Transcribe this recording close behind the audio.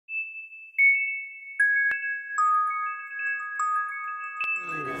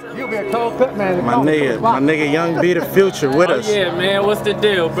You be a cold cut man. My nigga Young B the Future with us. Yeah, man, what's the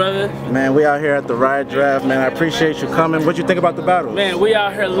deal, brother? Man, we out here at the Riot Draft, man. I appreciate you coming. What you think about the battles? Man, we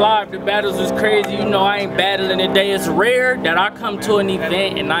out here live. The battles is crazy. You know, I ain't battling today. It's rare that I come to an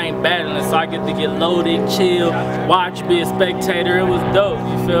event and I ain't battling, so I get to get loaded, chill, watch, be a spectator. It was dope,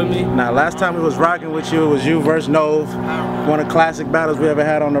 you feel me? Now, last time we was rocking with you, it was you versus Nove. One of the classic battles we ever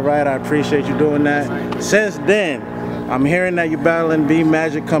had on the Riot. I appreciate you doing that. Since then, I'm hearing that you're battling B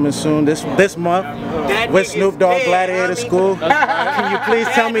Magic coming soon this month with Snoop Dogg Gladiator School. Can you please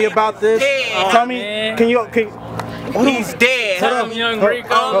tell me about this? Tell me, He's dead. Tell him, Young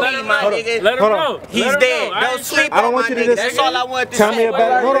Rico. Let him know. He's dead. Don't sleep on my nigga. That's all I want to say. Tell me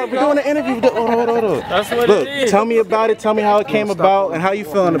about it. Hold on, we're doing an interview. Hold on. That's what Look, it is. tell me about it. Tell me how it came about and how you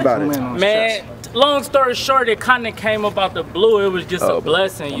feeling about it. Man, long story short, it kind of came about the blue. It was just a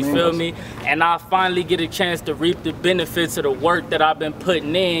blessing, you feel me? And I finally get a chance to reap the benefits of the work that I've been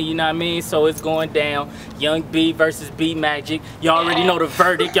putting in, you know what I mean? So it's going down. Young B versus B Magic. You already know the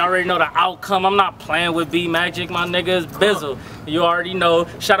verdict. You already know the outcome. I'm not playing with B Magic. My nigga is Bizzle. You already know.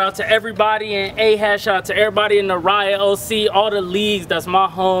 Shout out to everybody in A-Hash. Shout out to everybody in the Riot OC. All the leagues. That's my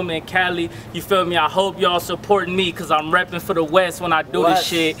home in Cali. You feel me? I hope y'all supporting me because I'm repping for the West when I do this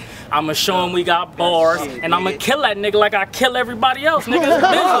shit. I'ma show them we got bars. And I'ma kill that nigga like I kill everybody else. Nigga, it's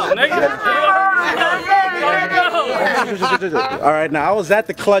Bizzle, nigga. All right, now I was at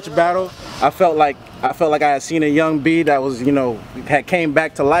the clutch battle. I felt like I had seen a Young B that was, you know, had came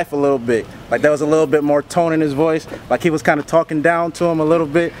back to life a little bit. Like there was a little bit more tone in his voice. Like he was kind of talking down to him a little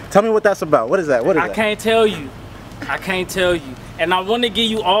bit. Tell me what that's about. What is that? What is that? I can't tell you. I can't tell you. And I want to give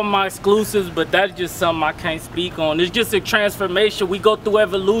you all my exclusives, but that's just something I can't speak on. It's just a transformation. We go through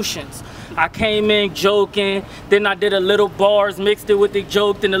evolutions. I came in joking, then I did a little bars, mixed it with the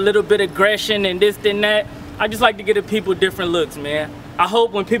joke, then a little bit of aggression and this, then that. I just like to give the people different looks, man. I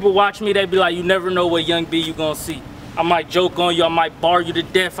hope when people watch me, they be like, you never know what Young B you gonna see. I might joke on you, I might bar you to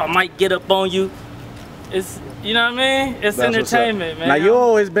death, I might get up on you. It's, you know what I mean? It's entertainment, man. Now you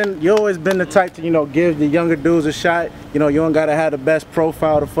always been the type to, you know, give the younger dudes a shot. You know, you don't gotta have the best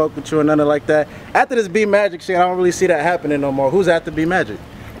profile to fuck with you or nothing like that. After this B Magic shit, I don't really see that happening no more. Who's after B Magic?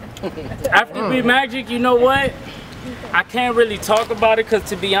 After B Magic, you know what? I can't really talk about it because,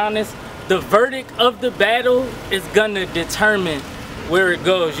 to be honest, the verdict of the battle is gonna determine where it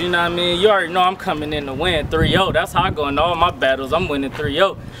goes, you know what I mean? You already know I'm coming in to win 3-0. That's how I go in all my battles. I'm winning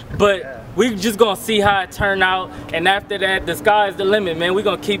 3-0. But we just gonna see how it turn out, and after that, the sky's the limit, man. We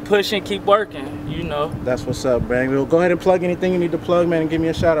gonna keep pushing, keep working, you know. That's what's up, man. We'll go ahead and plug anything you need to plug, man, and give me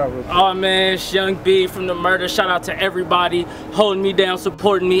a shout out real quick. Oh man, it's Young B from the Murder. Shout out to everybody holding me down,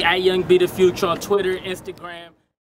 supporting me at Young B the Future on Twitter, Instagram.